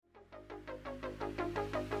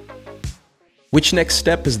Which next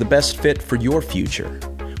step is the best fit for your future?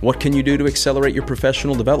 What can you do to accelerate your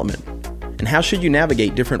professional development? And how should you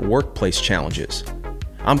navigate different workplace challenges?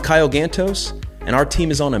 I'm Kyle Gantos, and our team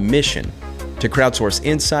is on a mission to crowdsource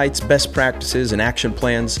insights, best practices, and action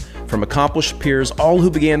plans from accomplished peers, all who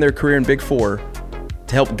began their career in Big Four,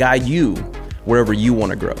 to help guide you wherever you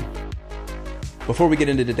want to grow. Before we get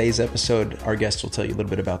into today's episode, our guests will tell you a little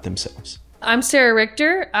bit about themselves. I'm Sarah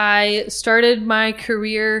Richter. I started my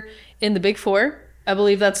career in the Big Four. I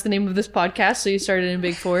believe that's the name of this podcast. So you started in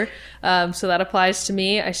Big Four. So that applies to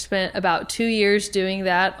me. I spent about 2 years doing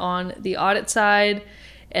that on the audit side,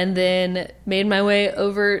 and then made my way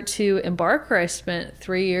over to Embark, where I spent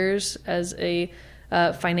 3 years as a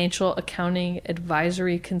financial accounting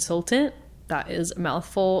advisory consultant. That is a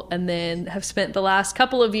mouthful. And then have spent the last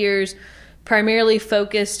couple of years primarily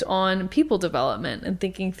focused on people development and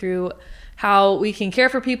thinking through how we can care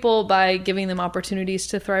for people by giving them opportunities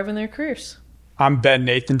to thrive in their careers. I'm Ben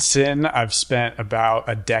Nathanson. I've spent about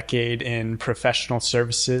a decade in professional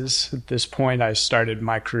services. At this point, I started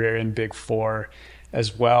my career in Big Four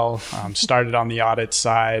as well. Started on the audit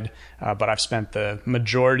side, but I've spent the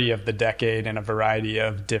majority of the decade in a variety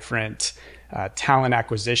of different talent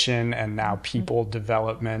acquisition and now people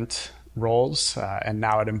development roles. And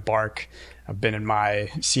now at Embark, I've been in my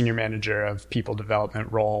senior manager of people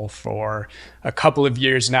development role for a couple of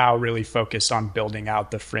years now, really focused on building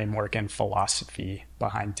out the framework and philosophy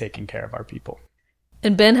behind taking care of our people.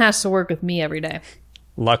 And Ben has to work with me every day.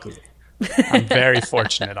 Luckily, I'm very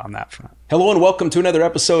fortunate on that front. Hello and welcome to another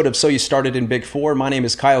episode of So You Started in Big Four. My name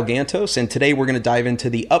is Kyle Gantos, and today we're going to dive into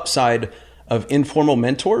the upside of informal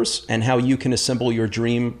mentors and how you can assemble your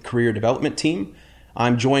dream career development team.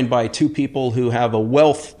 I'm joined by two people who have a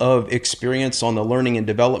wealth of experience on the learning and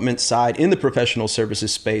development side in the professional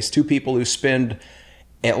services space. Two people who spend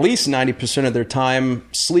at least 90% of their time,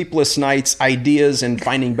 sleepless nights, ideas, and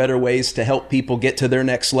finding better ways to help people get to their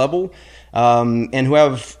next level. And who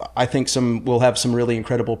have, I think, will have some really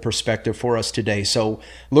incredible perspective for us today. So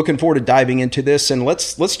looking forward to diving into this, and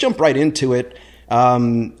let's jump right into it.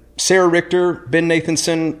 Sarah Richter, Ben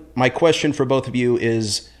Nathanson, my question for both of you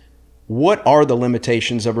is, what are the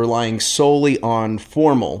limitations of relying solely on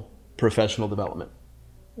formal professional development?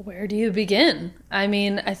 Where do you begin? I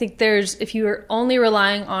mean, I think if you are only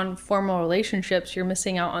relying on formal relationships, you're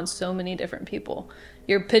missing out on so many different people.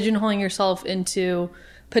 You're pigeonholing yourself into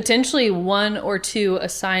potentially one or two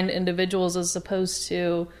assigned individuals as opposed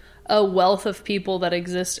to a wealth of people that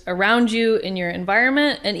exist around you in your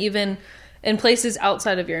environment and even in places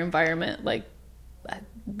outside of your environment. Like,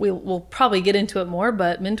 we'll probably get into it more,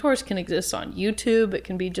 but mentors can exist on YouTube. It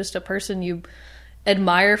can be just a person you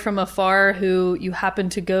admire from afar who you happen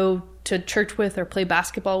to go to church with or play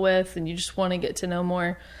basketball with, and you just want to get to know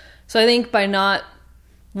more. So I think by not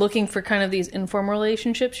looking for kind of these informal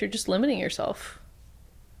relationships, you're just limiting yourself.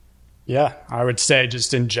 Yeah, I would say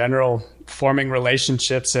just in general, forming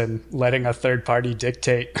relationships and letting a third party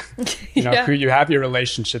dictate who you have your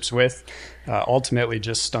relationships with ultimately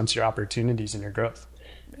just stunts your opportunities and your growth.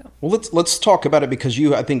 Well, let's talk about it, because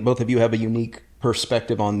I think both of you have a unique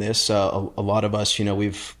perspective on this. A lot of us,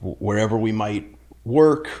 wherever we might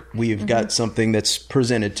work, we've got something that's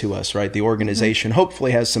presented to us, right? The organization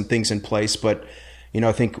hopefully has some things in place, but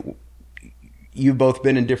I think you've both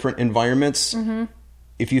been in different environments.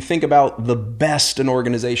 If you think about the best an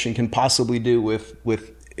organization can possibly do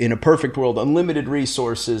with in a perfect world, unlimited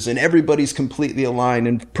resources, and everybody's completely aligned,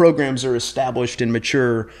 and programs are established and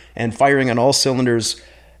mature and firing on all cylinders,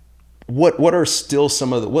 what are still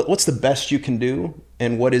some of what's the best you can do,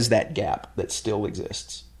 and what is that gap that still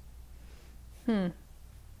exists?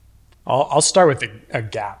 I'll start with a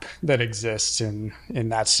gap that exists in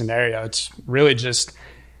that scenario. It's really just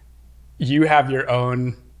you have your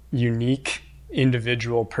own unique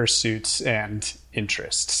individual pursuits and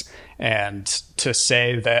interests. And to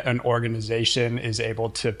say that an organization is able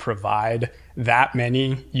to provide that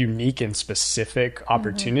many unique and specific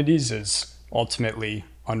opportunities is ultimately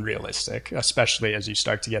unrealistic, especially as you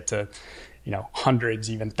start to get to, hundreds,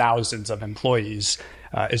 even thousands of employees.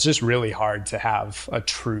 It's just really hard to have a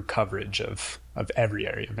true coverage of every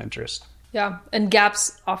area of interest. Yeah. And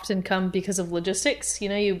gaps often come because of logistics.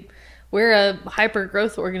 We're a hyper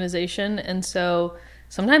growth organization. And so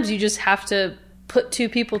sometimes you just have to put two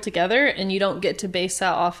people together, and you don't get to base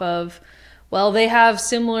that off of, well, they have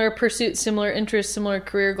similar pursuits, similar interests, similar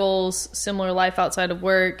career goals, similar life outside of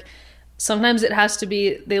work. Sometimes it has to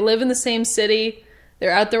be, they live in the same city,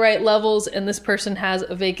 they're at the right levels, and this person has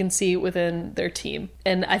a vacancy within their team.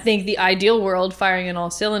 And I think the ideal world, firing in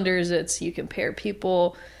all cylinders, it's you can pair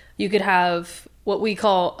people. You could have what we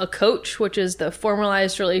call a coach, which is the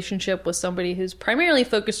formalized relationship with somebody who's primarily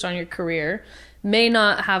focused on your career, may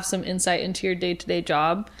not have some insight into your day-to-day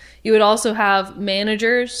job. You would also have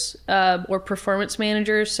managers or performance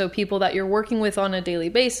managers, so people that you're working with on a daily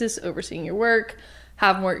basis, overseeing your work,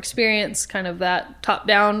 have more experience, kind of that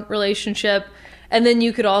top-down relationship. And then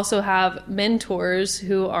you could also have mentors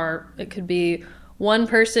who are, it could be one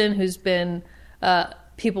person who's been,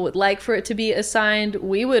 people would like for it to be assigned.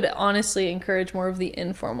 We would honestly encourage more of the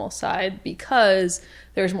informal side because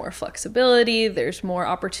there's more flexibility, there's more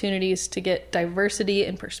opportunities to get diversity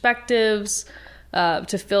in perspectives,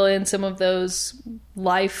 to fill in some of those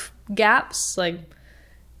life gaps. Like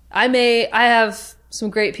I have some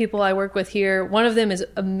great people I work with here. One of them is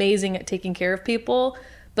amazing at taking care of people,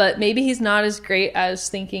 but maybe he's not as great as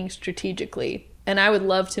thinking strategically. And I would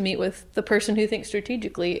love to meet with the person who thinks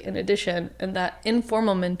strategically in addition. And that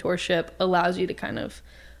informal mentorship allows you to kind of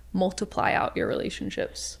multiply out your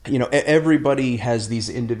relationships. You know, everybody has these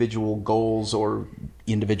individual goals or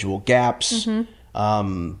individual gaps.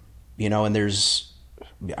 Mm-hmm. You know, and there's,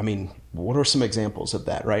 I mean, what are some examples of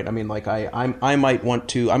that, right? I mean, like I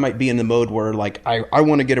might be in the mode where like I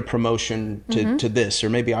want to get a promotion to this, or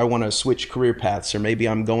maybe I want to switch career paths, or maybe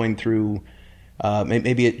I'm going through,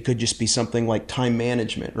 maybe it could just be something like time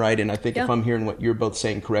management, right? And I think if I'm hearing what you're both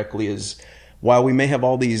saying correctly is, while we may have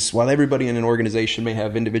while everybody in an organization may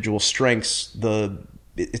have individual strengths,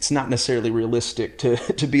 it's not necessarily realistic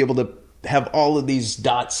to be able to have all of these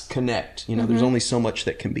dots connect. You know, there's only so much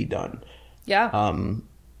that can be done. Yeah.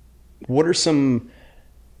 What are some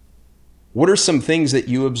things that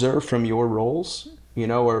you observe from your roles, you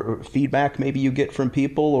know, or feedback maybe you get from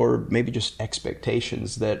people, or maybe just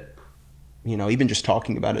expectations that, you know, even just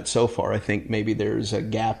talking about it so far, I think maybe there's a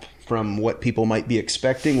gap from what people might be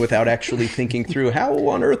expecting without actually thinking through how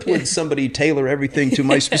on earth would somebody tailor everything to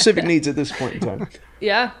my specific needs at this point in time.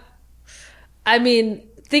 Yeah. I mean,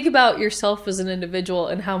 think about yourself as an individual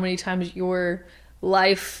and how many times your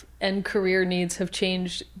life and career needs have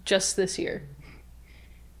changed just this year.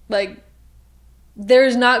 Like,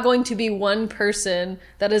 there's not going to be one person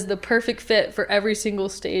that is the perfect fit for every single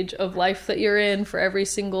stage of life that you're in, for every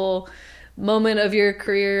single moment of your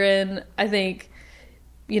career. And I think,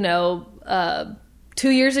 you know, 2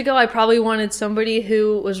 years ago, I probably wanted somebody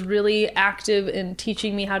who was really active in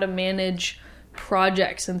teaching me how to manage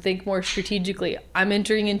projects and think more strategically. I'm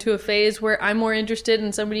entering into a phase where I'm more interested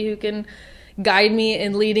in somebody who can guide me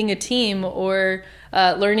in leading a team, or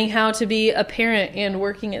learning how to be a parent and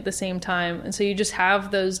working at the same time. And so you just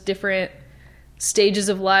have those different stages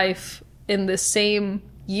of life in the same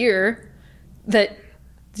year that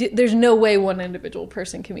there's no way one individual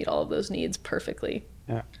person can meet all of those needs perfectly.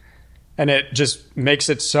 Yeah. And it just makes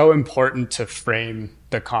it so important to frame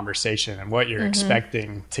the conversation and what you're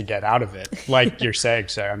expecting to get out of it. Like you're saying,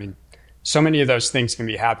 Sarah, I mean, so many of those things can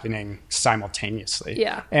be happening simultaneously.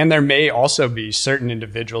 Yeah. And there may also be certain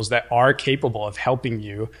individuals that are capable of helping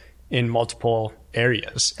you in multiple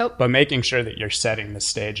areas. Oh. But making sure that you're setting the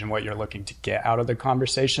stage and what you're looking to get out of the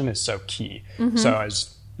conversation is so key. So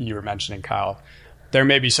as you were mentioning, Kyle, there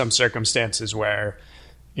may be some circumstances where,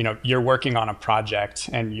 you know, you're working on a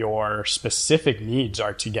project and your specific needs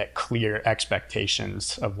are to get clear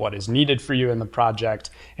expectations of what is needed for you in the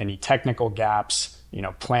project, any technical gaps, you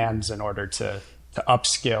know, plans in order to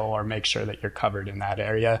upskill or make sure that you're covered in that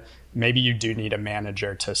area. Maybe you do need a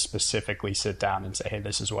manager to specifically sit down and say, hey,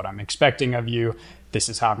 this is what I'm expecting of you. This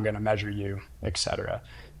is how I'm going to measure you, etc.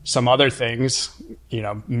 Some other things, you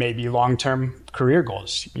know, maybe long-term career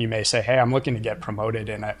goals. You may say, hey, I'm looking to get promoted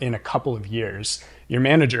in a couple of years. Your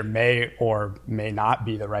manager may or may not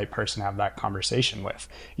be the right person to have that conversation with.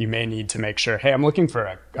 You may need to make sure, hey, I'm looking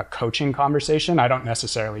for a coaching conversation. I don't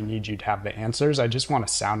necessarily need you to have the answers. I just want a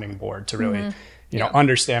sounding board to really, you know,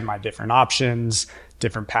 understand my different options,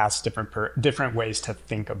 different paths, different ways to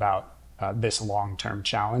think about this long-term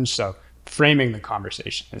challenge. So framing the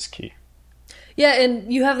conversation is key. Yeah,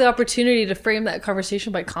 and you have the opportunity to frame that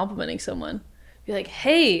conversation by complimenting someone. Be like,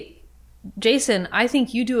 hey, Jason, I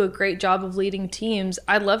think you do a great job of leading teams.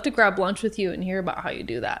 I'd love to grab lunch with you and hear about how you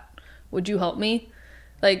do that. Would you help me?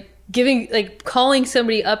 Calling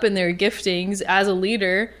somebody up in their giftings as a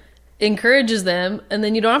leader encourages them, and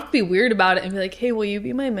then you don't have to be weird about it and be like, hey, will you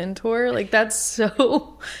be my mentor? Like, that's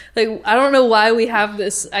so, like, I don't know why we have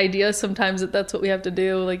this idea sometimes that that's what we have to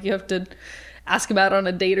do. Like, you have to ask about it on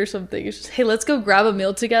a date or something. It's just, hey, let's go grab a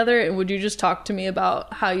meal together, and would you just talk to me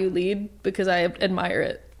about how you lead, because I admire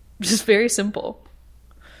it. Just very simple.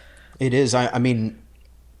 It is. I'm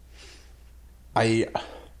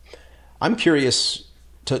curious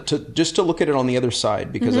to look at it on the other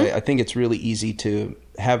side, because I think it's really easy to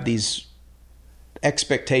have these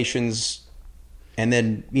expectations, and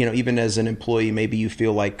then, even as an employee, maybe you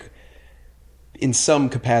feel like in some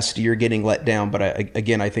capacity you're getting let down. But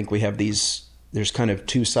I think we have there's kind of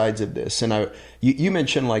two sides of this. And you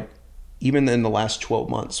mentioned, like, even in the last 12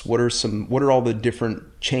 months, what are all the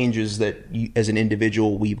different changes that you, as an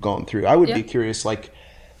individual, we've gone through? I would be curious, like,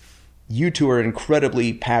 you two are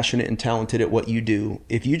incredibly passionate and talented at what you do.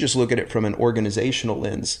 If you just look at it from an organizational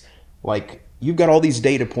lens, like, you've got all these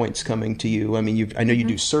data points coming to you. I mean, I know you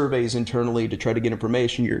do surveys internally to try to get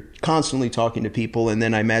information. You're constantly talking to people. And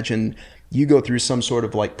then I imagine you go through some sort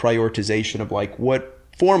of, like, prioritization of, like, what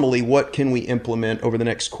can we implement over the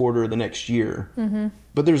next quarter or the next year? Mm-hmm.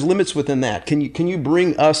 But there's limits within that. Can you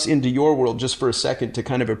bring us into your world just for a second to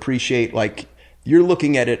kind of appreciate, like, you're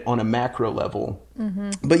looking at it on a macro level,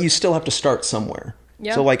 but you still have to start somewhere.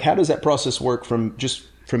 Yep. So, like, how does that process work from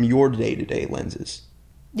your day-to-day lenses?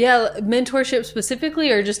 Yeah, mentorship specifically,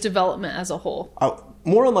 or just development as a whole?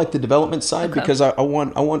 More on, like, the development side, because I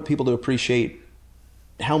want people to appreciate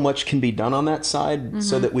how much can be done on that side,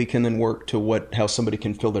 so that we can then work to how somebody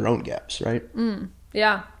can fill their own gaps, right?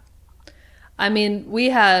 Yeah. I mean, we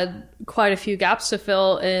had quite a few gaps to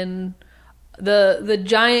fill in the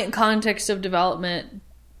giant context of development.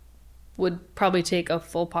 Would probably take a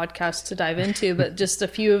full podcast to dive into, but just a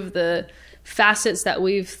few of the facets that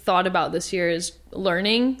we've thought about this year is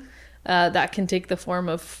learning. That can take the form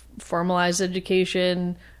of formalized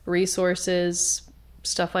education, resources,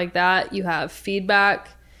 stuff like that. You have feedback,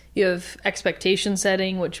 you have expectation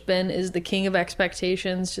setting, which Ben is the king of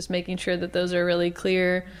expectations, just making sure that those are really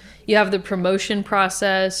clear. You have the promotion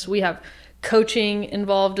process. We have coaching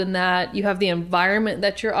involved in that. You have the environment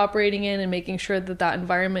that you're operating in and making sure that that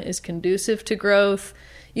environment is conducive to growth.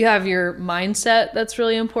 You have your mindset that's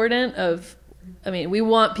really important we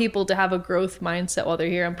want people to have a growth mindset while they're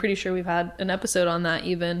here. I'm pretty sure we've had an episode on that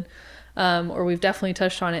even, or we've definitely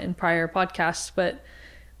touched on it in prior podcasts, but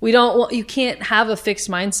you can't have a fixed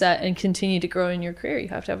mindset and continue to grow in your career. You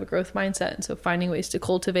have to have a growth mindset. And so finding ways to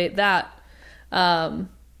cultivate that.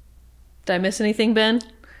 Did I miss anything, Ben?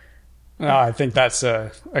 No, I think that's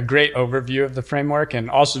a great overview of the framework, and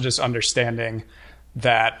also just understanding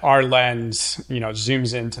that our lens,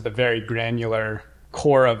 zooms into the very granular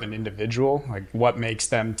core of an individual, like what makes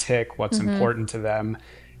them tick, what's important to them,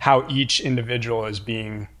 how each individual is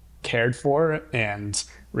being cared for, and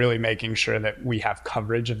really making sure that we have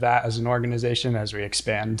coverage of that as an organization as we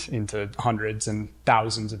expand into hundreds and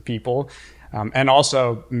thousands of people. And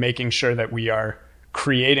also making sure that we are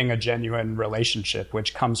creating a genuine relationship,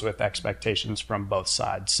 which comes with expectations from both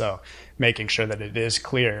sides. So making sure that it is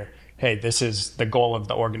clear, hey, this is the goal of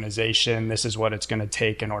the organization, this is what it's going to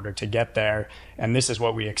take in order to get there, and this is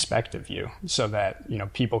what we expect of you, so that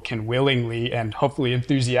people can willingly and hopefully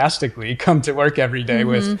enthusiastically come to work every day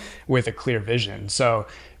with a clear vision. So,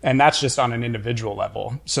 and that's just on an individual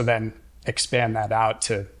level. So then expand that out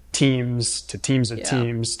to teams of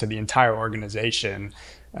teams, to the entire organization.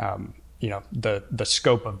 The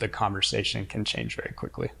scope of the conversation can change very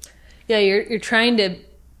quickly. Yeah, you're trying to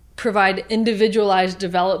provide individualized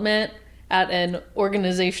development at an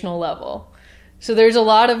organizational level. So there's a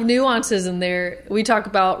lot of nuances in there. We talk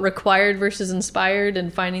about required versus inspired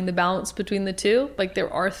and finding the balance between the two. Like,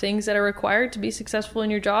 there are things that are required to be successful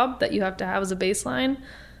in your job that you have to have as a baseline.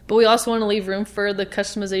 But we also want to leave room for the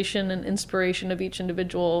customization and inspiration of each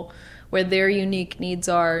individual, where their unique needs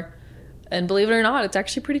are. And believe it or not, it's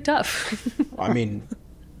actually pretty tough. I mean,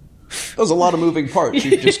 there's a lot of moving parts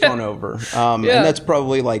you've just gone over. And that's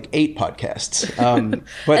probably like 8 podcasts.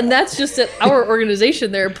 But and that's just at our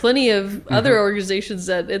organization. There are plenty of other organizations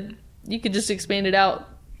that you could just expand it out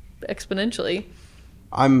exponentially.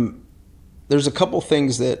 There's a couple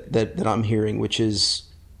things that I'm hearing, which is,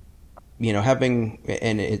 having,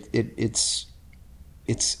 and it's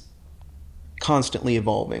constantly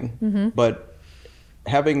evolving, but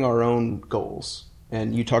having our own goals.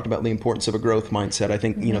 And you talked about the importance of a growth mindset. I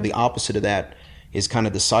think, the opposite of that is kind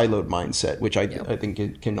of the siloed mindset, which I think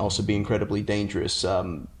it can also be incredibly dangerous.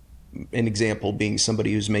 An example being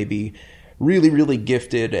somebody who's maybe really, really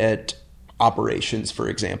gifted at operations, for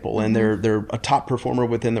example, and they're a top performer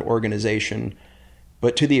within their organization,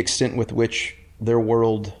 but to the extent with which their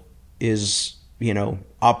world is,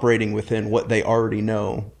 operating within what they already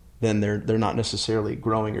know, then they're not necessarily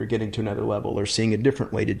growing or getting to another level or seeing a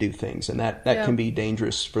different way to do things. And that can be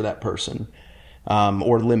dangerous for that person,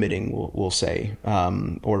 or limiting, we'll say.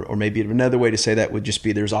 Or maybe another way to say that would just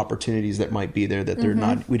be there's opportunities that might be there that they're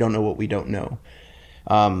not, we don't know what we don't know.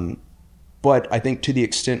 But I think to the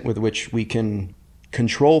extent with which we can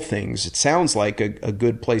control things, it sounds like a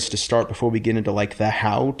good place to start before we get into like the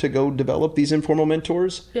how to go develop these informal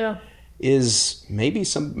mentors. Yeah. is maybe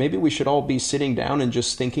we should all be sitting down and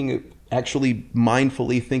just actually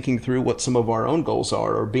mindfully thinking through what some of our own goals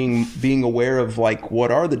are, or being aware of like,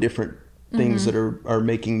 what are the different things that are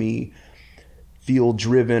making me feel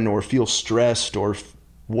driven or feel stressed or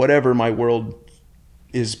whatever my world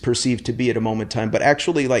is perceived to be at a moment in time, but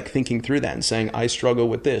actually like thinking through that and saying, I struggle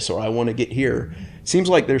with this, or I want to get here. Seems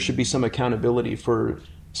like there should be some accountability for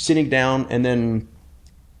sitting down and then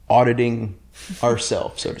auditing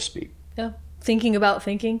ourselves, so to speak. Yeah. Thinking about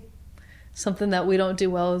thinking. Something that we don't do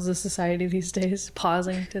well as a society these days,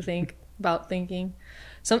 pausing to think about thinking.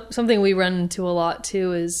 Something we run into a lot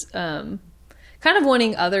too is kind of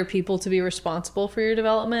wanting other people to be responsible for your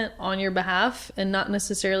development on your behalf, and not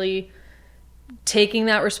necessarily taking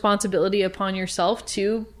that responsibility upon yourself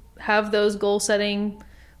to have those goal setting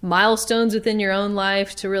milestones within your own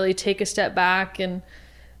life, to really take a step back. And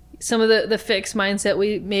some of the fixed mindset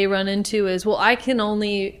we may run into is, well, I can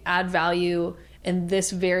only add value in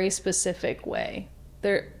this very specific way.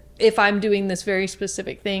 If I'm doing this very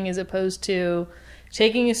specific thing, as opposed to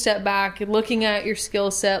taking a step back and looking at your skill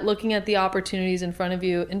set, looking at the opportunities in front of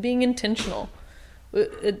you, and being intentional.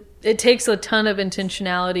 It takes a ton of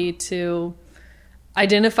intentionality to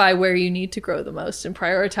identify where you need to grow the most and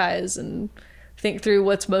prioritize and think through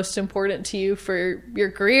what's most important to you for your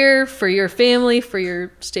career, for your family, for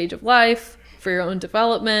your stage of life, for your own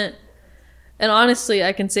development. And honestly,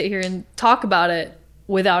 I can sit here and talk about it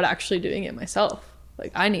without actually doing it myself.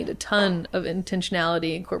 Like, I need a ton of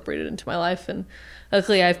intentionality incorporated into my life. And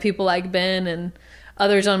luckily I have people like Ben and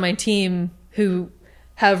others on my team who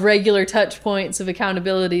have regular touch points of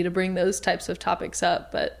accountability to bring those types of topics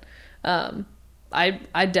up. But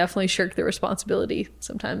I definitely shirk the responsibility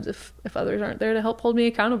sometimes if others aren't there to help hold me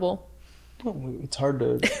accountable. Well, it's hard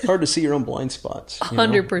to see your own blind spots.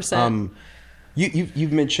 100%.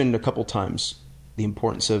 You've mentioned a couple times the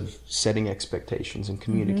importance of setting expectations and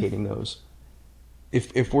communicating those.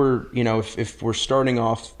 If we're starting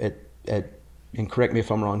off at, and correct me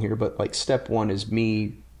if I'm wrong here, but like step one is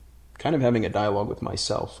me kind of having a dialogue with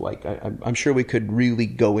myself. Like I'm sure we could really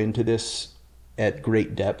go into this at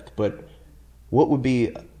great depth, but what would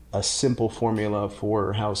be a simple formula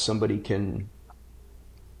for how somebody can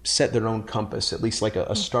set their own compass, at least like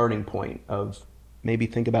a starting point of, maybe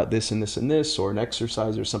think about this and this and this, or an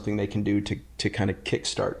exercise or something they can do to kind of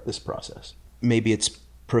kickstart this process? Maybe it's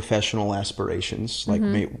professional aspirations, like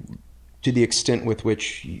to the extent with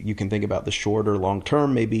which you can think about the short or long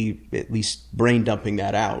term, maybe at least brain dumping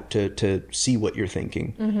that out to see what you're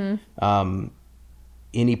thinking.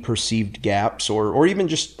 Any perceived gaps or even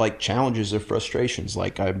just like challenges or frustrations,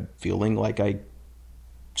 like I'm feeling like I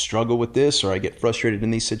struggle with this, or I get frustrated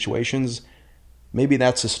in these situations. Maybe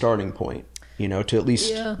that's a starting point. To at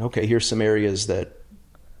least, okay, here's some areas that,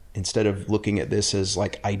 instead of looking at this as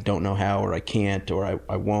like, I don't know how, or I can't, or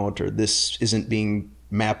I won't, or this isn't being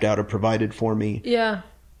mapped out or provided for me. Yeah.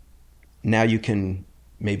 Now you can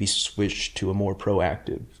maybe switch to a more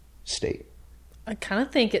proactive state. I kind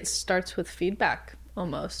of think it starts with feedback,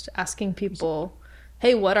 almost asking people,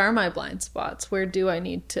 hey, what are my blind spots? Where do I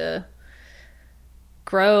need to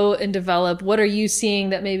grow and develop? What are you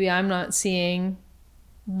seeing that maybe I'm not seeing?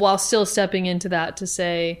 While still stepping into that to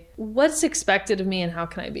say, what's expected of me and how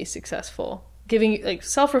can I be successful? Giving, like,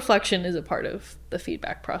 self-reflection is a part of the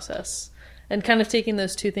feedback process, and kind of taking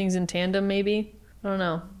those two things in tandem, maybe. I don't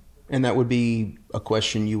know. And that would be a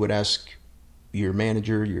question you would ask your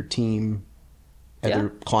manager, your team, other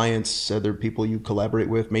clients, other people you collaborate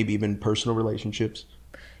with, maybe even personal relationships.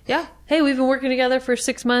 Yeah. Hey, we've been working together for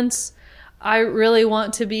 6 months. I really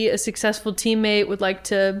want to be a successful teammate, would like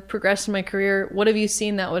to progress in my career. What have you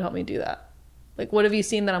seen that would help me do that? Like, what have you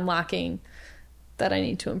seen that I'm lacking that I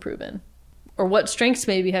need to improve in? Or what strengths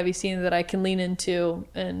maybe have you seen that I can lean into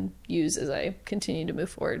and use as I continue to move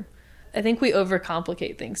forward? I think we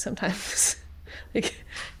overcomplicate things sometimes. Like,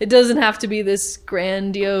 it doesn't have to be this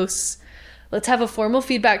grandiose, let's have a formal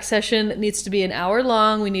feedback session. It needs to be an hour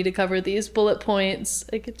long. We need to cover these bullet points.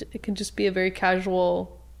 It can just be a very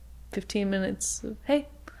casual 15 minutes of, hey,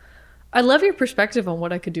 I love your perspective on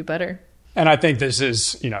what I could do better. And I think this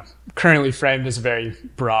is, currently framed as a very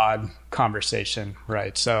broad conversation,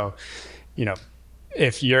 right? So,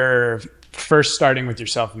 if you're first starting with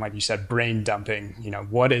yourself and, like you said, brain dumping,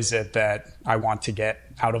 what is it that I want to get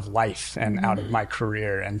out of life and out of my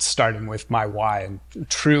career, and starting with my why and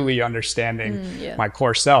truly understanding my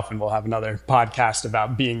core self. And we'll have another podcast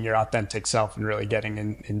about being your authentic self and really getting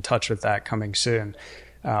in touch with that coming soon.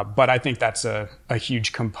 But I think that's a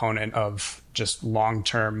huge component of just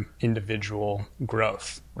long-term individual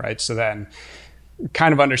growth, right? So then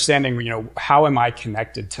kind of understanding, how am I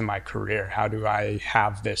connected to my career? How do I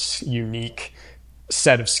have this unique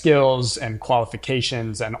set of skills and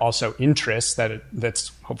qualifications and also interests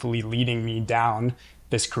that's hopefully leading me down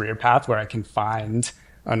this career path where I can find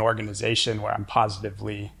an organization where I'm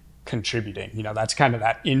positively contributing. That's kind of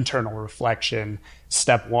that internal reflection,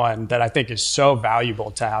 step one, that I think is so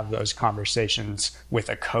valuable to have those conversations with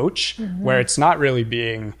a coach, where it's not really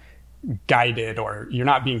being guided or you're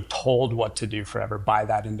not being told what to do forever by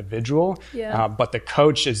that individual. But the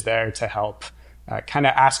coach is there to help kind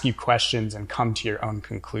of ask you questions and come to your own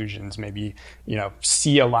conclusions, maybe,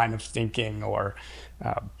 see a line of thinking or,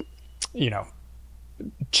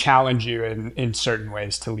 challenge you in certain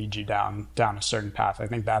ways to lead you down a certain path. I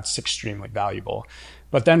think that's extremely valuable.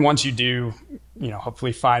 But then once you do,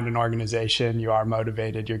 hopefully find an organization, you are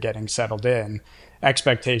motivated, you're getting settled in,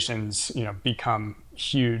 expectations, become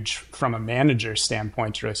huge from a manager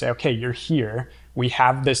standpoint to really say, okay, you're here. We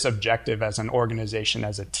have this objective as an organization,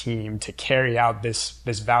 as a team, to carry out this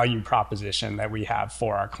value proposition that we have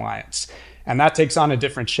for our clients. And that takes on a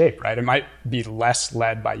different shape, right? It might be less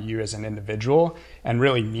led by you as an individual and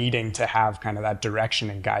really needing to have kind of that direction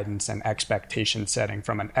and guidance and expectation setting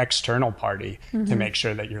from an external party to make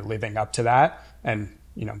sure that you're living up to that and,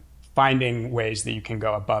 finding ways that you can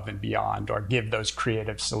go above and beyond or give those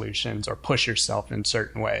creative solutions or push yourself in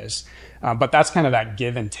certain ways. But that's kind of that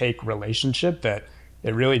give and take relationship that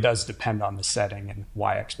it really does depend on the setting and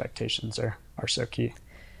why expectations are so key.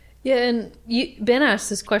 Yeah, and Ben asked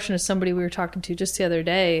this question of somebody we were talking to just the other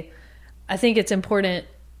day. I think it's important.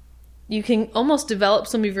 You can almost develop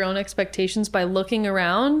some of your own expectations by looking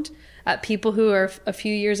around at people who are a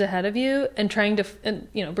few years ahead of you and trying to,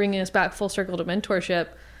 bringing us back full circle to mentorship,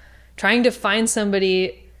 trying to find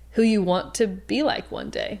somebody who you want to be like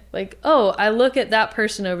one day. Like, oh, I look at that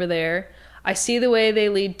person over there. I see the way they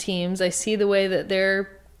lead teams. I see the way that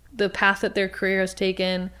the path that their career has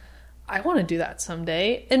taken. I want to do that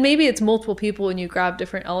someday. And maybe it's multiple people and you grab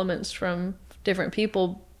different elements from different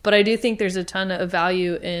people. But I do think there's a ton of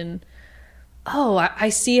value in, I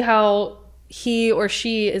see how he or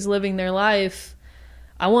she is living their life.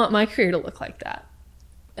 I want my career to look like that.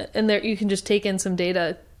 And there you can just take in some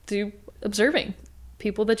data through observing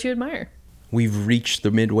people that you admire. We've reached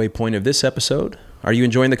the midway point of this episode. Are you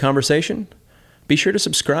enjoying the conversation? Be sure to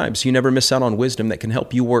subscribe so you never miss out on wisdom that can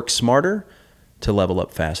help you work smarter to level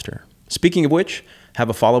up faster. Speaking of which, have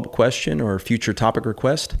a follow-up question or future topic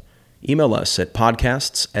request? Email us at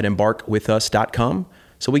podcasts@embarkwithus.com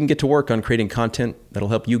so we can get to work on creating content that'll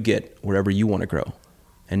help you get wherever you want to grow.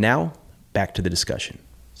 And now, back to the discussion.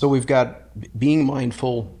 So we've got being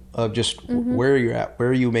mindful of just where you're at,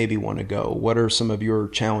 where you maybe want to go. What are some of your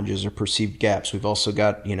challenges or perceived gaps? We've also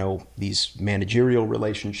got, these managerial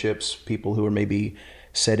relationships, people who are maybe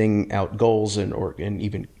setting out goals and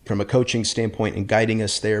even from a coaching standpoint and guiding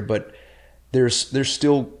us there. But there's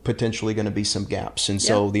still potentially going to be some gaps. And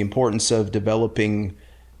so the importance of developing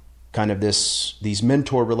kind of these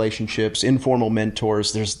mentor relationships, informal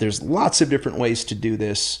mentors, there's lots of different ways to do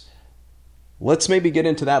this. Let's maybe get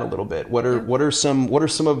into that a little bit. What are some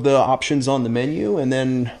of the options on the menu? And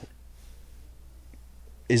then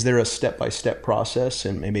is there a step-by-step process?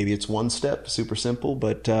 And maybe it's one step, super simple,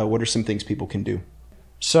 but what are some things people can do?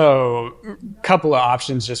 So a couple of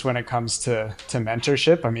options just when it comes to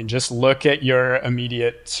mentorship. I mean, just look at your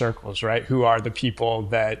immediate circles, right? Who are the people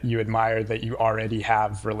that you admire, that you already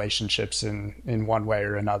have relationships in one way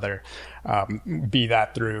or another? Be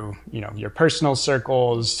that through, your personal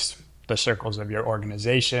circles, the circles of your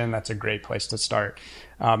organization. That's a great place to start.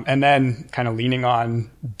 And then kind of leaning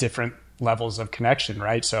on different levels of connection,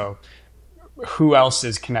 right? So who else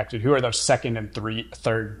is connected? Who are those second and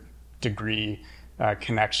third degree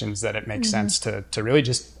connections that it makes sense to really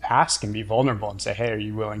just ask and be vulnerable and say, hey, are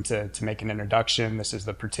you willing to make an introduction? This is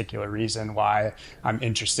the particular reason why I'm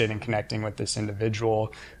interested in connecting with this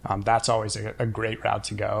individual. That's always a great route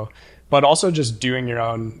to go. But also just doing your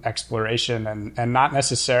own exploration and not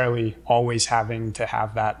necessarily always having to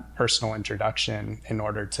have that personal introduction in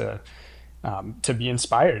order to be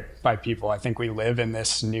inspired by people. I think we live in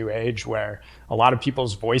this new age where a lot of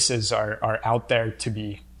people's voices are out there to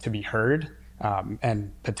be heard.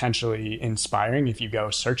 And potentially inspiring if you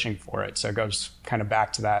go searching for it. So it goes kind of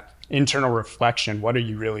back to that internal reflection. What are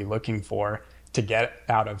you really looking for to get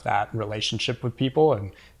out of that relationship with people?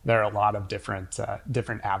 And there are a lot of different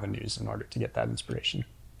avenues in order to get that inspiration.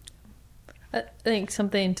 I think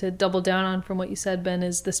something to double down on from what you said, Ben,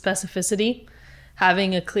 is the specificity.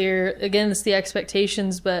 Having a clear, again, it's the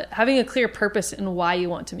expectations, but having a clear purpose in why you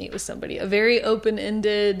want to meet with somebody. A very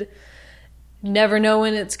open-ended, never know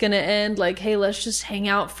when it's going to end, like, hey, let's just hang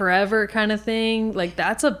out forever kind of thing. Like,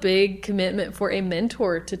 that's a big commitment for a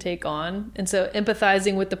mentor to take on. And so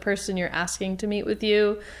empathizing with the person you're asking to meet with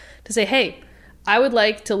you, to say, hey, I would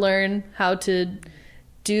like to learn how to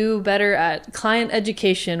do better at client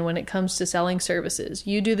education when it comes to selling services.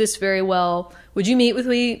 You do this very well. Would you meet with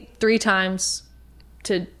me 3 times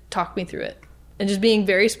to talk me through it? And just being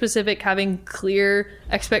very specific, having clear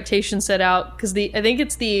expectations set out. Because I think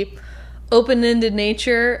it's the open-ended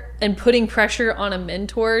nature and putting pressure on a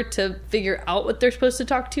mentor to figure out what they're supposed to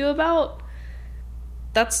talk to you about.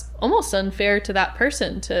 That's almost unfair to that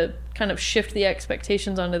person to kind of shift the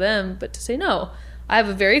expectations onto them, but to say, no, I have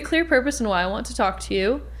a very clear purpose in why I want to talk to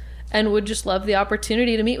you and would just love the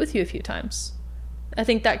opportunity to meet with you a few times. I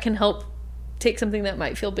think that can help take something that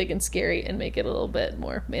might feel big and scary and make it a little bit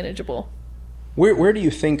more manageable. Where do you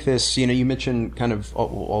think this, you mentioned kind of,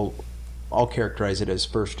 I'll characterize it as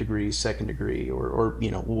first degree, second degree, or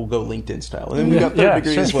we'll go LinkedIn style. And then we got third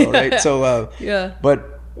degree as well, right? So,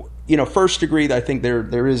 but, first degree, I think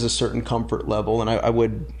there is a certain comfort level, and I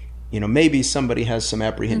would, maybe somebody has some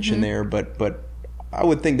apprehension there, but I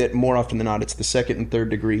would think that more often than not, it's the second and third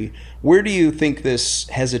degree. Where do you think this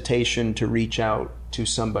hesitation to reach out to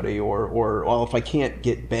somebody, or well, if I can't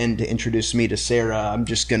get Ben to introduce me to Sarah, I'm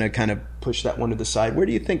just going to kind of push that one to the side. Where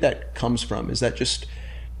do you think that comes from? Is that just,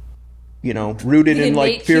 rooted in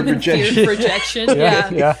like fear of rejection? Fear of rejection,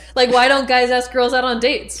 yeah. Like, why don't guys ask girls out on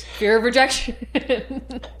dates? Fear of rejection.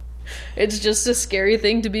 It's just a scary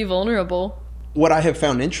thing to be vulnerable. What I have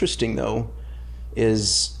found interesting, though,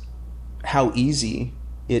 is how easy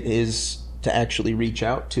it is to actually reach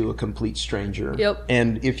out to a complete stranger. Yep.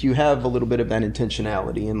 And if you have a little bit of that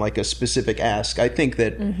intentionality and like a specific ask, I think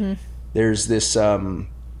that there's this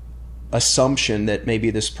assumption that maybe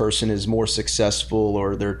this person is more successful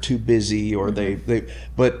or they're too busy or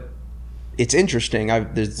but it's interesting.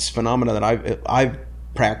 There's this phenomena that I've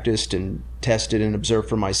practiced and tested and observed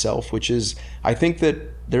for myself, which is I think that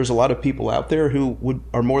there's a lot of people out there who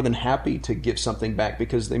are more than happy to give something back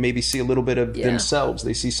because they maybe see a little bit of themselves.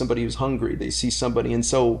 They see somebody who's hungry. They see somebody. And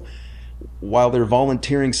so while they're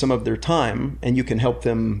volunteering some of their time and you can help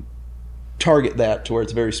them target that to where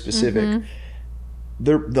it's very specific,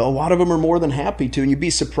 a lot of them are more than happy to. And you'd be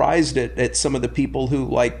surprised at some of the people who,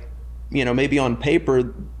 like, maybe on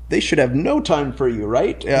paper, they should have no time for you,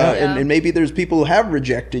 right? And maybe there's people who have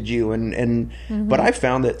rejected you. But I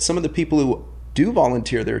found that some of the people who do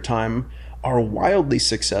volunteer their time are wildly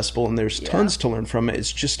successful, and there's tons to learn from it.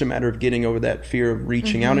 It's just a matter of getting over that fear of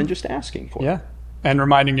reaching out and just asking for it. And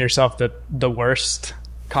reminding yourself that the worst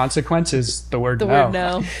consequence is the word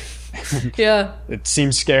no. It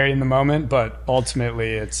seems scary in the moment, but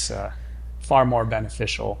ultimately it's far more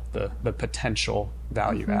beneficial, the potential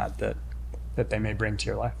value add that they may bring to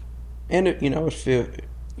your life. And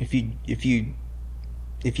if you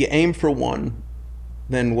aim for one,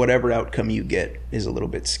 then whatever outcome you get is a little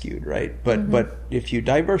bit skewed, right? But if you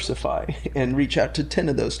diversify and reach out to 10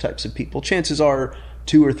 of those types of people, chances are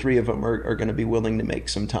 2 or 3 of them are going to be willing to make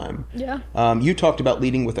some time. You talked about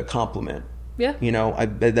leading with a compliment.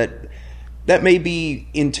 That may be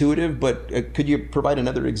intuitive, but could you provide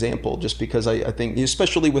another example? Just because I think,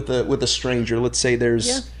 especially with a stranger, let's say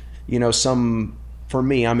there's for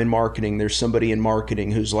me, I'm in marketing. There's somebody in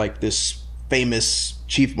marketing who's like this famous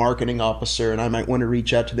chief marketing officer, and I might want to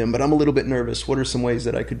reach out to them, but I'm a little bit nervous. What are some ways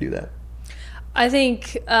that I could do that? I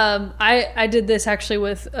think I did this actually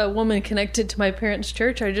with a woman connected to my parents'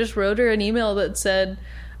 church. I just wrote her an email that said,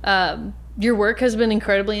 your work has been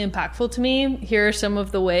incredibly impactful to me. Here are some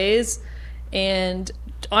of the ways. And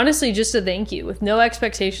honestly, just a thank you with no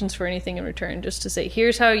expectations for anything in return. Just to say,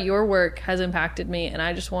 here's how your work has impacted me. And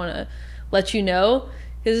I just want to let you know.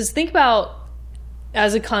 Because think about,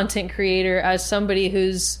 as a content creator, as somebody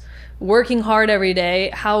who's working hard every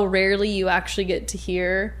day, how rarely you actually get to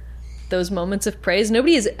hear those moments of praise.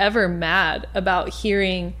 Nobody is ever mad about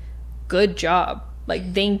hearing good job.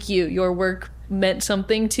 Like, thank you. Your work meant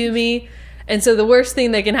something to me. And so the worst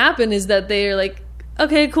thing that can happen is that they're like,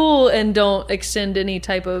 okay, cool, and don't extend any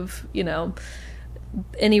type of,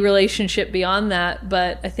 any relationship beyond that.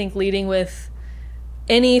 But I think leading with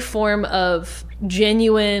any form of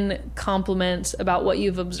genuine compliments about what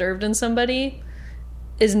you've observed in somebody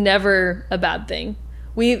is never a bad thing.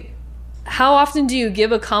 How often do you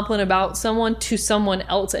give a compliment about someone to someone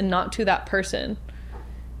else and not to that person?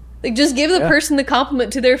 Like, just give the person the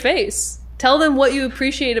compliment to their face. Tell them what you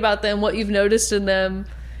appreciate about them, what you've noticed in them.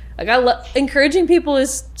 Like, encouraging people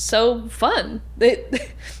is so fun.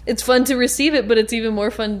 It's fun to receive it, but it's even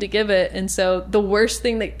more fun to give it. And so the worst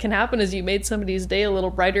thing that can happen is you made somebody's day a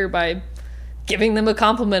little brighter by giving them a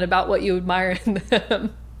compliment about what you admire in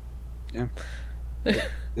them. Yeah.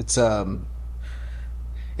 It's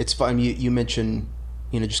fun. You mentioned,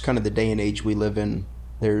 just kind of the day and age we live in.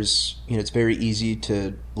 There's, it's very easy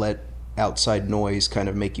to let outside noise kind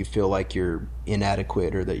of make you feel like you're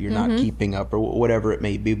inadequate or that you're not keeping up or whatever it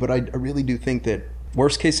may be. But I really do think that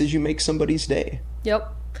worst case is you make somebody's day.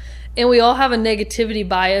 Yep. And we all have a negativity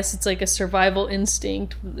bias. It's like a survival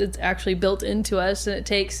instinct. It's actually built into us, and it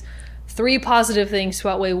takes 3 positive things to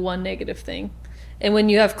outweigh 1 negative thing. And when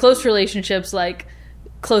you have close relationships like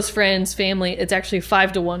close friends, family, it's actually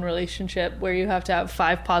 5-to-1 relationship where you have to have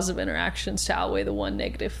 5 positive interactions to outweigh the 1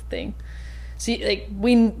 negative thing. So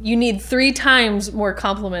you need 3 times more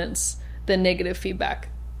compliments than negative feedback.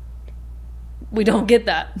 We don't get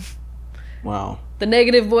that. Wow. The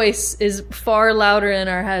negative voice is far louder in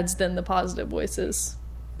our heads than the positive voices.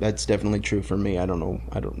 That's definitely true for me. I don't know.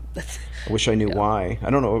 I wish I knew why.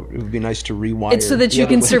 I don't know. It would be nice to rewire. It's so that you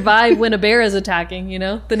can survive when a bear is attacking,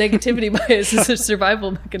 The negativity bias is a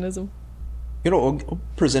survival mechanism. I'll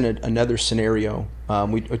present another scenario.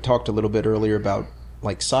 We talked a little bit earlier about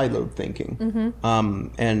like siloed thinking.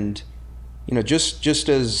 And, just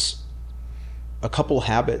as a couple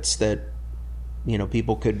habits that,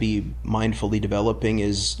 people could be mindfully developing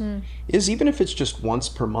is even if it's just once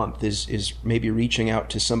per month is maybe reaching out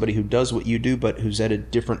to somebody who does what you do but who's at a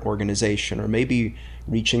different organization, or maybe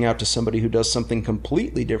reaching out to somebody who does something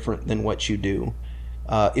completely different than what you do.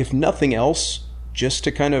 If nothing else, just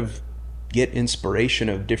to kind of get inspiration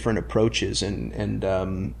of different approaches. And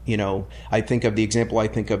I think of the example I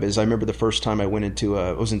think of is I remember the first time I went into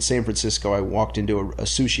I was in San Francisco. I walked into a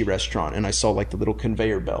sushi restaurant and I saw like the little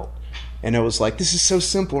conveyor belt. And I was like, this is so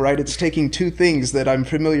simple, right? It's taking 2 things that I'm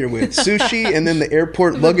familiar with, sushi and then the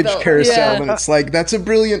airport luggage carousel. Yeah. And it's like, that's a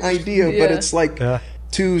brilliant idea, but it's like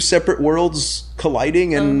 2 separate worlds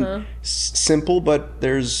colliding and simple, but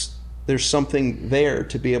there's something there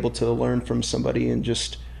to be able to learn from somebody and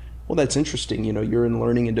just, well, that's interesting. You're in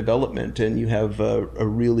learning and development and you have a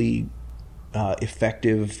really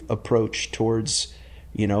effective approach towards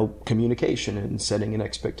communication and setting an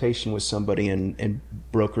expectation with somebody and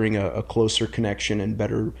brokering a closer connection and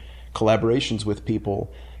better collaborations with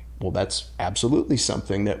people. Well, that's absolutely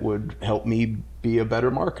something that would help me be a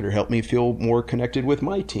better marketer, help me feel more connected with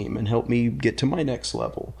my team, and help me get to my next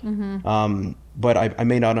level. But I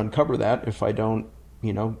may not uncover that if I don't,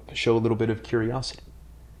 show a little bit of curiosity.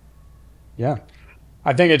 Yeah.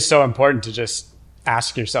 I think it's so important to just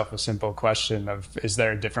ask yourself a simple question of, is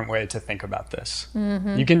there a different way to think about this?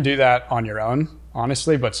 You can do that on your own,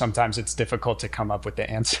 honestly, but sometimes it's difficult to come up with the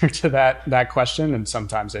answer to that question. And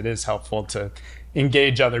sometimes it is helpful to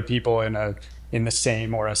engage other people in the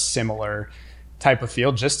same or a similar type of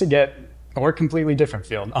field just to get, or a completely different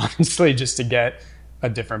field, honestly, just to get a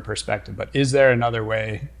different perspective. But is there another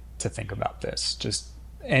way to think about this? Just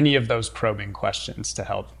any of those probing questions to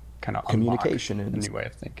help kind of communication unlock a new way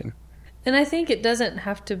of thinking. And I think it doesn't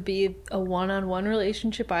have to be a one-on-one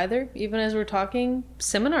relationship either. Even as we're talking,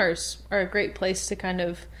 seminars are a great place to kind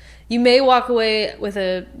of, you may walk away with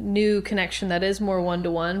a new connection that is more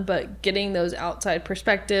one-to-one, but getting those outside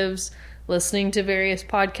perspectives, listening to various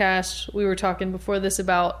podcasts. We were talking before this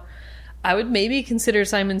about, I would maybe consider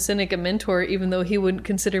Simon Sinek a mentor, even though he wouldn't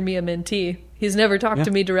consider me a mentee. He's never talked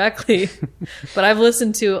to me directly, but I've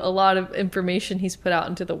listened to a lot of information he's put out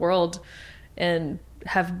into the world and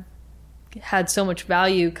have had so much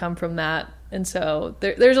value come from that. And so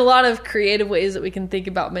there's a lot of creative ways that we can think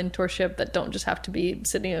about mentorship that don't just have to be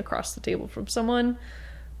sitting across the table from someone,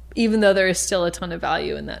 even though there is still a ton of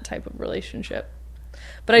value in that type of relationship.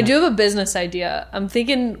 But I do have a business idea. I'm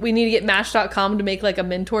thinking we need to get Match.com to make like a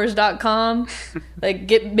mentors.com. Like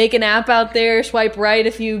make an app out there, swipe right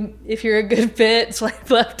if you're a good fit, swipe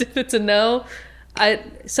left if it's a no.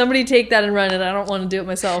 Somebody take that and run it. I don't want to do it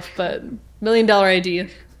myself, but $1 million idea.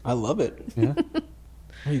 I love it. Yeah.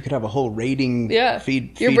 Well, you could have a whole rating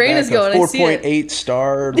feed. Your brain is going. 4.8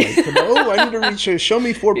 star. Like, I need to show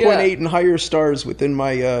me 4.8 and higher stars within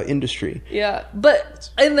my industry. Yeah, but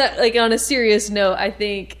in that, like on a serious note, I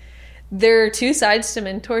think there are 2 sides to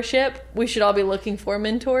mentorship. We should all be looking for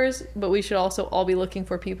mentors, but we should also all be looking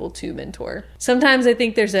for people to mentor. Sometimes I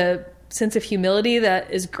think there's a sense of humility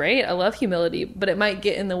that is great. I love humility, but it might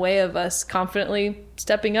get in the way of us confidently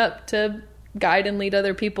stepping up to guide and lead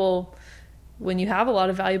other people when you have a lot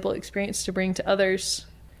of valuable experience to bring to others.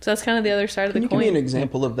 So that's kind of the other side of the coin. Can you give me an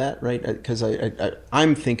example of that, right? Because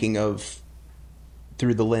I'm thinking of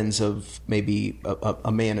through the lens of maybe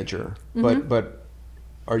a manager, but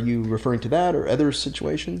are you referring to that or other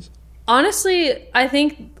situations? Honestly, I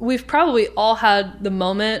think we've probably all had the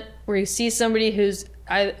moment where you see somebody who's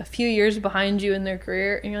a few years behind you in their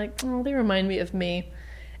career, and you're like, oh, they remind me of me.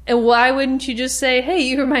 And why wouldn't you just say, hey,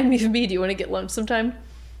 you remind me of me. Do you want to get lunch sometime?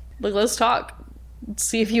 Like, let's talk. Let's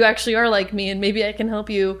see if you actually are like me, and maybe I can help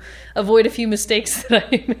you avoid a few mistakes that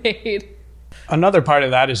I made. Another part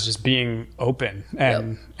of that is just being open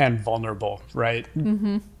and vulnerable, right?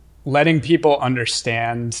 Mm-hmm. Letting people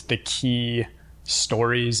understand the key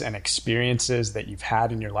stories and experiences that you've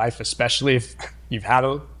had in your life, especially if you've had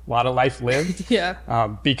a lot of life lived.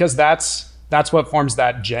 Because that's what forms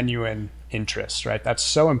that genuine interest, right? That's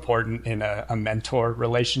so important in a mentor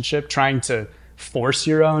relationship. Trying to force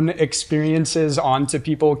your own experiences onto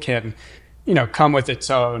people can, come with its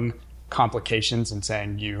own complications, and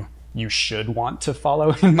saying you should want to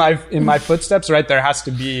follow in my footsteps, right? There has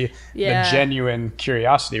to be the genuine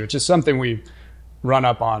curiosity, which is something we run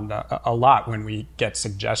up on a lot when we get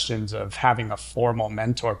suggestions of having a formal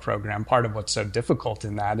mentor program. Part of what's so difficult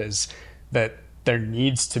in that is that there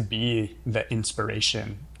needs to be the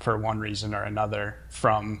inspiration for one reason or another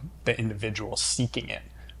from the individual seeking it,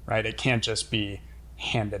 right? It can't just be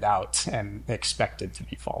handed out and expected to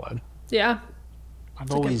be followed. Yeah.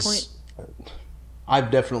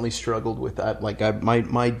 I've definitely struggled with that. Like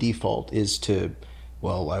my default is to,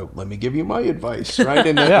 let me give you my advice, right?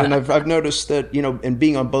 And, and I've noticed that, and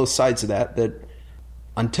being on both sides of that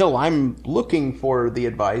until I'm looking for the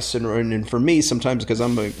advice, and for me, sometimes because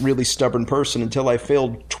I'm a really stubborn person, until I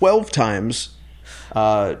failed 12 times,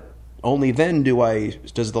 only then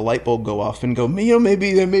does the light bulb go off and go, maybe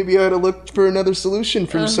I ought to look for another solution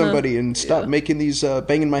from somebody and stop making these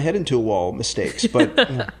banging my head into a wall mistakes. But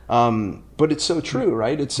but it's so true,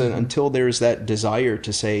 right? It's until there's that desire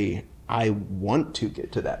to say, I want to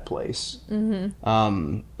get to that place.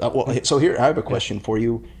 Mm-hmm. So here I have a question for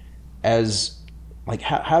you. As like,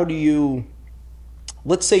 how do you?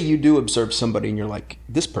 Let's say you do observe somebody and you're like,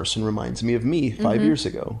 this person reminds me of me 5 years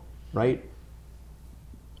ago, right?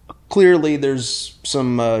 Clearly, there's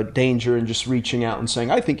some danger in just reaching out and saying,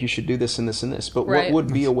 I think you should do this and this and this. But what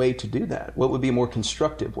would be a way to do that? What would be a more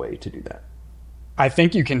constructive way to do that? I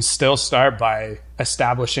think you can still start by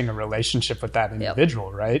establishing a relationship with that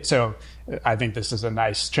individual, right? So I think this is a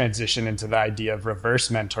nice transition into the idea of reverse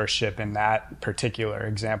mentorship in that particular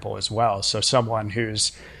example as well. So someone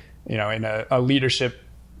who's, in a leadership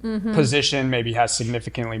position, maybe has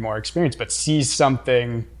significantly more experience, but sees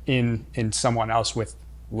something in someone else with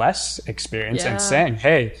less experience and saying,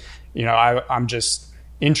 hey, I'm just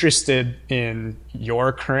interested in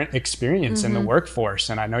your current experience in the workforce,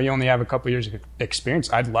 and I know you only have a couple years of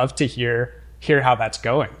experience. I'd love to hear how that's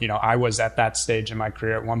going. I was at that stage in my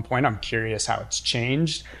career at one point. I'm curious how it's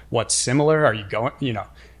changed. What's similar? Are you going,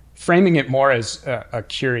 framing it more as a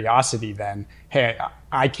curiosity than, hey,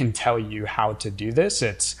 I can tell you how to do this.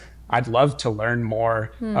 I'd love to learn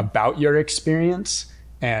more about your experience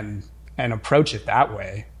and approach it that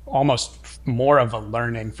way, almost more of a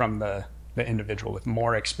learning from the individual with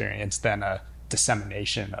more experience than a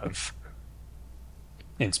dissemination of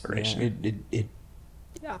inspiration.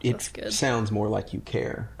 It sounds more like you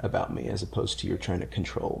care about me as opposed to you're trying to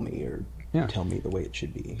control me or tell me the way it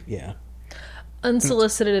should be. Yeah.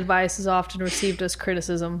 Unsolicited advice is often received as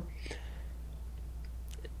criticism.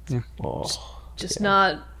 Yeah.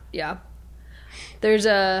 Not. There's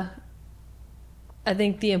I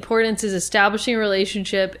think the importance is establishing a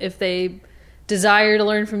relationship. If they desire to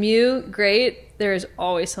learn from you, great. There is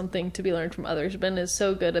always something to be learned from others. Ben is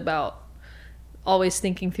so good about always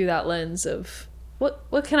thinking through that lens of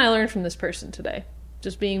what can I learn from this person today?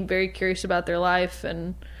 Just being very curious about their life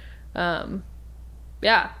and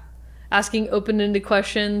asking open-ended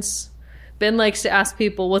questions. Ben likes to ask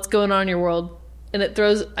people, what's going on in your world? And it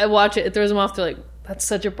throws them off. They're like, that's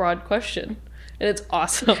such a broad question. And it's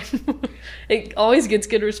awesome. It always gets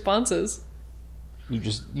good responses. You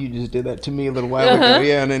just did that to me a little while ago.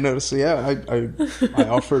 Yeah, and I noticed, I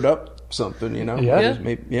offered up something,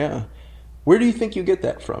 Where do you think you get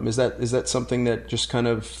that from? Is that something that just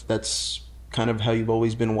that's kind of how you've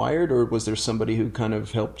always been wired, or was there somebody who kind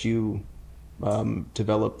of helped you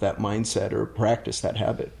develop that mindset or practice that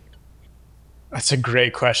habit? That's a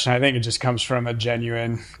great question. I think it just comes from a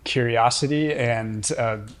genuine curiosity and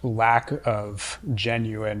a lack of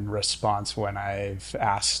genuine response when I've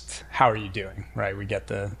asked, how are you doing? Right? We get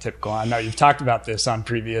the typical, I know you've talked about this on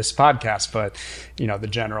previous podcasts, but the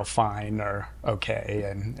general fine or okay.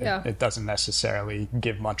 And it doesn't necessarily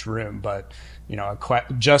give much room, but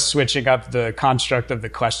just switching up the construct of the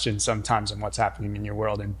question sometimes and what's happening in your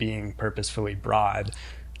world and being purposefully broad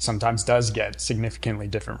sometimes does get significantly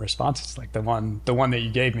different responses, like the one that you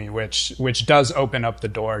gave me, which does open up the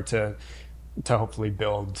door to hopefully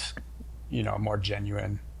build, a more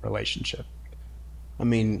genuine relationship. I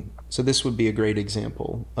mean, so this would be a great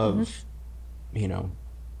example of,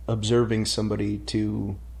 observing somebody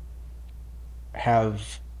to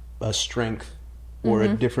have a strength or a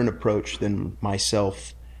different approach than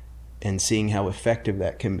myself and seeing how effective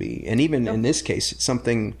that can be. And even in this case, it's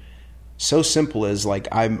something so simple as like,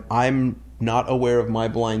 I'm not aware of my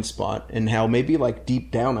blind spot and how maybe like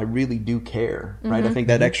deep down I really do care, right? I think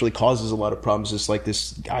that actually causes a lot of problems. It's like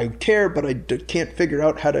this, I care, but I can't figure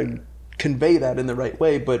out how to convey that in the right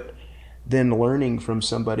way. But then learning from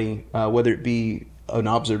somebody, whether it be an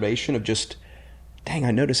observation of just, dang,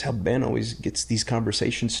 I notice how Ben always gets these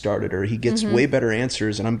conversations started, or he gets way better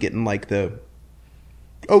answers and I'm getting like the,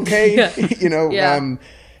 okay,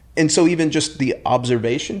 and so even just the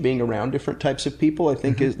observation, being around different types of people, I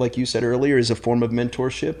think is, like you said earlier, is a form of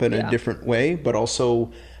mentorship in a different way, but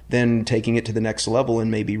also then taking it to the next level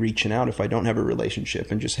and maybe reaching out if I don't have a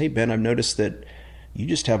relationship and just, hey, Ben, I've noticed that you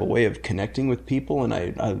just have a way of connecting with people. And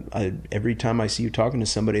I every time I see you talking to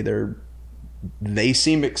somebody, they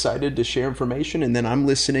seem excited to share information, and then I'm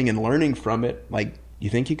listening and learning from it. Like, you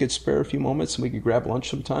think you could spare a few moments and we could grab lunch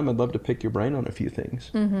sometime? I'd love to pick your brain on a few things.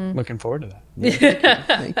 Looking forward to that. Yeah,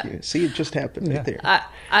 thank you. See, it just happened right there.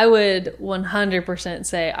 I would 100%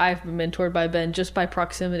 say I've been mentored by Ben just by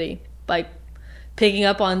proximity. Like, picking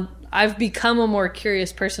up on, I've become a more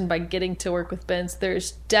curious person by getting to work with Ben. So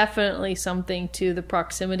there's definitely something to the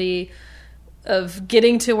proximity of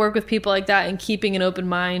getting to work with people like that and keeping an open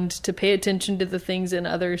mind to pay attention to the things in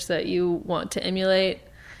others that you want to emulate.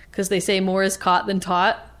 Because they say more is caught than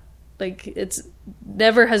taught. Like, it's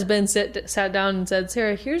never has been sat down and said,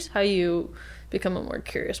 Sarah, here's how you become a more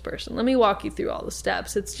curious person. Let me walk you through all the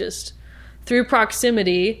steps. It's just through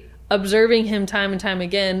proximity, observing him time and time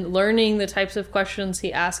again, learning the types of questions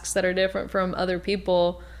he asks that are different from other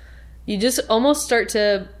people. You just almost start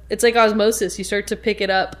to, it's like osmosis. You start to pick it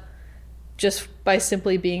up just by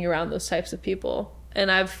simply being around those types of people.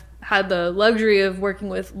 And I've had the luxury of working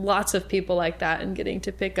with lots of people like that and getting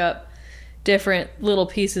to pick up different little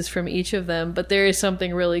pieces from each of them. But there is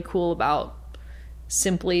something really cool about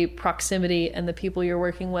simply proximity and the people you're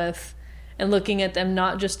working with and looking at them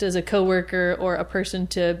not just as a coworker or a person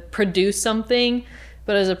to produce something,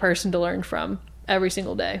 but as a person to learn from every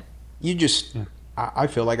single day. I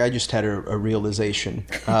feel like I just had a realization,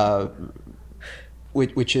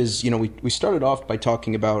 which is, we started off by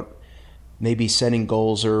talking about maybe setting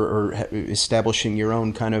goals or establishing your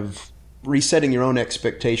own kind of resetting your own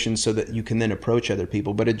expectations so that you can then approach other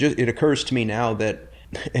people. But it occurs to me now that,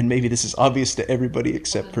 and maybe this is obvious to everybody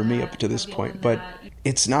except for me up to this point, but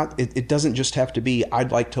it's not, it doesn't just have to be,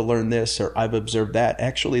 I'd like to learn this or I've observed that.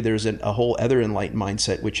 Actually, there's a whole other enlightened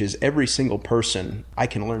mindset, which is every single person, I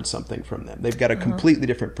can learn something from them. They've got a completely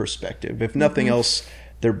different perspective. If nothing else,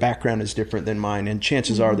 their background is different than mine, and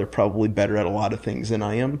chances are they're probably better at a lot of things than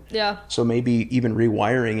I am. Yeah. So maybe even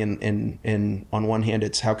rewiring, and on one hand,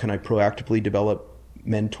 it's how can I proactively develop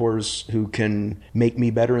mentors who can make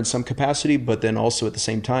me better in some capacity, but then also at the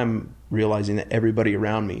same time realizing that everybody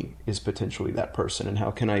around me is potentially that person, and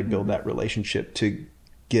how can I build that relationship to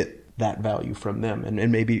get that value from them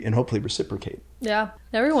and maybe and hopefully reciprocate. Yeah.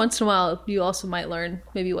 Every once in a while, you also might learn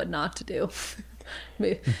maybe what not to do.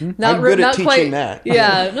 I'm good at teaching that.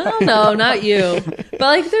 Yeah, no, not you. But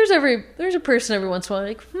like, there's a person every once in a while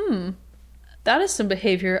like, that is some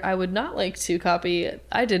behavior I would not like to copy.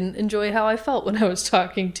 I didn't enjoy how I felt when I was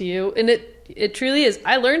talking to you, and it truly is.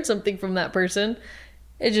 I learned something from that person.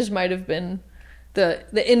 It just might have been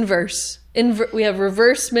the inverse. We have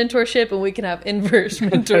reverse mentorship, and we can have inverse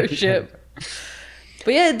mentorship.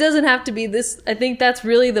 But yeah, it doesn't have to be this. I think that's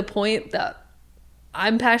really the point that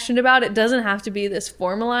I'm passionate about. It doesn't have to be this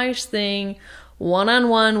formalized thing,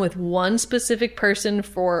 one-on-one with one specific person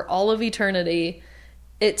for all of eternity.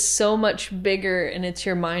 It's so much bigger, and it's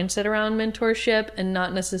your mindset around mentorship and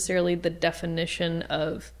not necessarily the definition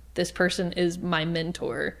of this person is my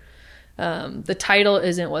mentor. The title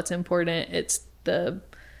isn't what's important. It's the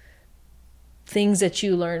things that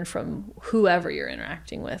you learn from whoever you're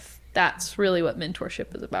interacting with. That's really what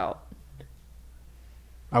mentorship is about.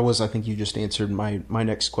 I think you just answered my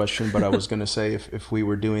next question, but I was going to say if we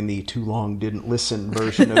were doing the too long didn't listen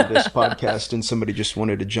version of this podcast and somebody just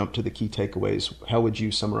wanted to jump to the key takeaways, how would you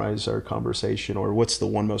summarize our conversation, or what's the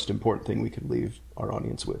one most important thing we could leave our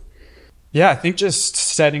audience with? Yeah, I think just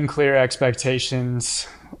setting clear expectations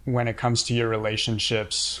when it comes to your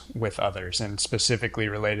relationships with others, and specifically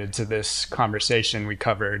related to this conversation, we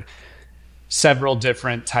covered several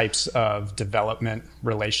different types of development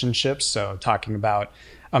relationships. So talking about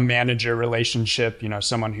a manager relationship,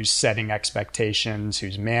 someone who's setting expectations,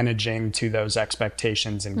 who's managing to those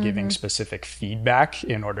expectations and giving specific feedback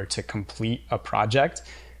in order to complete a project.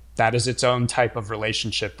 That is its own type of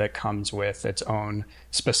relationship that comes with its own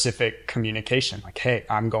specific communication. Like, hey,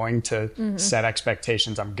 I'm going to set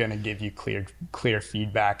expectations. I'm going to give you clear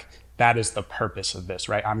feedback. That is the purpose of this,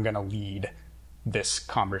 right? I'm going to lead this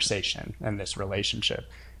conversation and this relationship.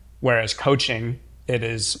 Whereas coaching, it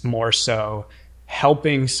is more so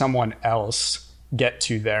helping someone else get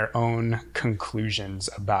to their own conclusions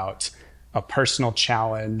about a personal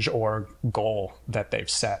challenge or goal that they've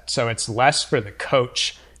set. So it's less for the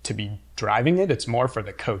coach to be driving it. It's more for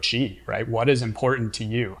the coachee, right? What is important to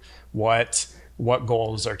you? What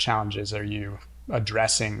goals or challenges are you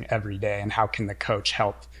addressing every day? And how can the coach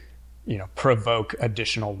help, provoke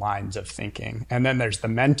additional lines of thinking? And then there's the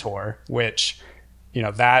mentor, which,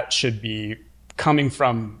 that should be coming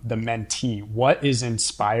from the mentee. What is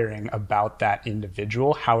inspiring about that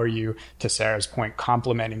individual? How are you, to Sarah's point,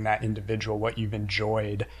 complimenting that individual, what you've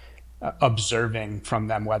enjoyed observing from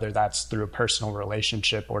them, whether that's through a personal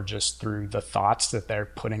relationship or just through the thoughts that they're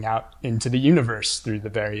putting out into the universe through the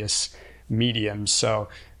various mediums. So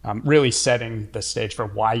really setting the stage for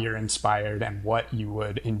why you're inspired and what you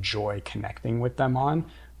would enjoy connecting with them on.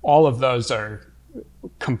 All of those are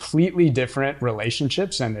completely different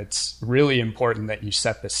relationships, and it's really important that you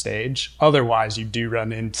set the stage. Otherwise, you do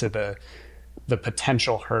run into the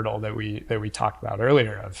potential hurdle that we talked about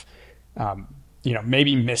earlier of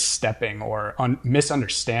maybe misstepping or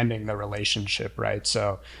misunderstanding the relationship, right?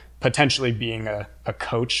 So potentially being a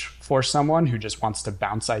coach for someone who just wants to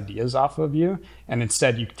bounce ideas off of you, and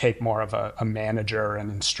instead you take more of a manager or an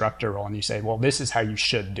instructor role, and you say, well, this is how you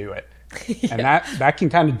should do it. Yeah. And that can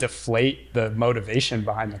kind of deflate the motivation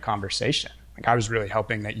behind the conversation. Like, I was really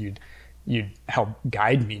hoping that you'd help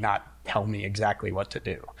guide me, not tell me exactly what to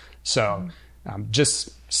do. So just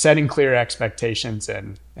setting clear expectations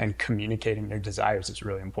and communicating your desires is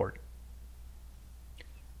really important.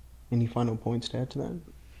 Any final points to add to that?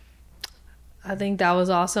 I think that was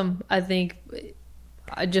awesome. I think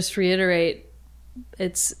I just reiterate,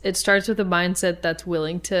 it starts with a mindset that's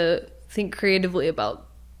willing to think creatively about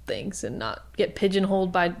things and not get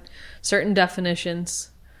pigeonholed by certain definitions,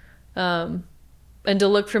 and to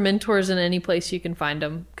look for mentors in any place you can find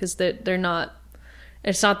them, because they're not,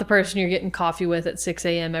 it's not the person you're getting coffee with at 6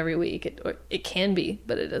 a.m. every week. It can be,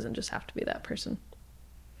 but it doesn't just have to be that person.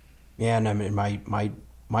 Yeah, and I mean, my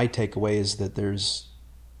takeaway is that there's,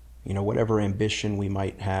 whatever ambition we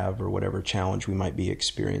might have or whatever challenge we might be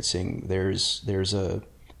experiencing, there's a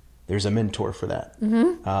mentor for that.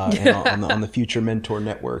 And on the Future Mentor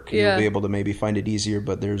Network, you'll be able to maybe find it easier,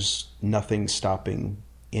 but there's nothing stopping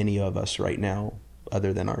any of us right now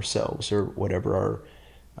other than ourselves or whatever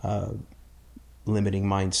our limiting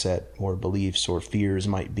mindset or beliefs or fears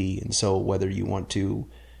might be. And so whether you want to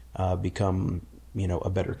become, a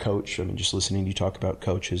better coach, I mean, just listening to you talk about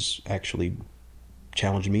coach has actually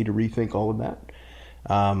challenged me to rethink all of that.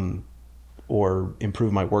 Or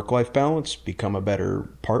improve my work-life balance, become a better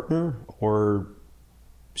partner, or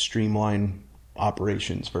streamline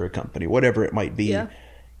operations for a company, whatever it might be. Yeah.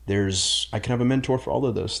 I can have a mentor for all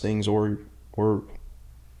of those things, or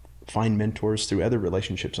find mentors through other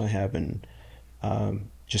relationships I have, and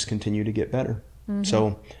just continue to get better.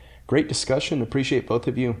 So great discussion. Appreciate both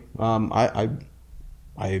of you.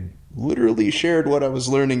 I literally shared what I was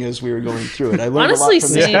learning as we were going through it. I learned honestly, a lot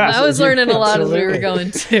from this. I was learning a lot as we were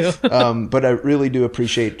going too. But I really do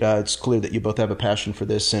appreciate. It's clear that you both have a passion for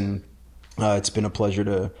this, and it's been a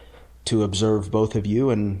pleasure to observe both of you.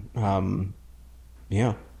 And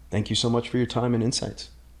thank you so much for your time and insights.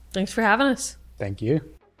 Thanks for having us. Thank you.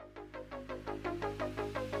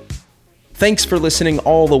 Thanks for listening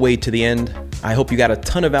all the way to the end. I hope you got a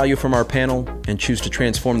ton of value from our panel and choose to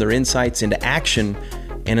transform their insights into action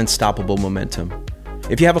and unstoppable momentum.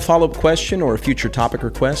 If you have a follow-up question or a future topic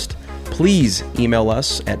request, please email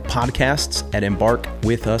us at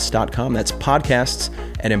podcasts@embarkwithus.com. That's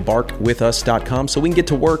podcasts@embarkwithus.com, so we can get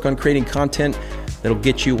to work on creating content that'll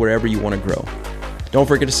get you wherever you want to grow. Don't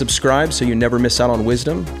forget to subscribe so you never miss out on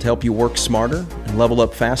wisdom to help you work smarter and level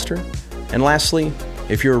up faster. And lastly,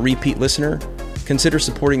 if you're a repeat listener, consider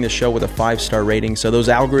supporting the show with a 5-star rating so those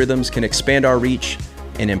algorithms can expand our reach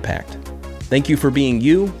and impact. Thank you for being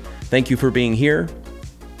you. Thank you for being here.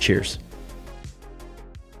 Cheers.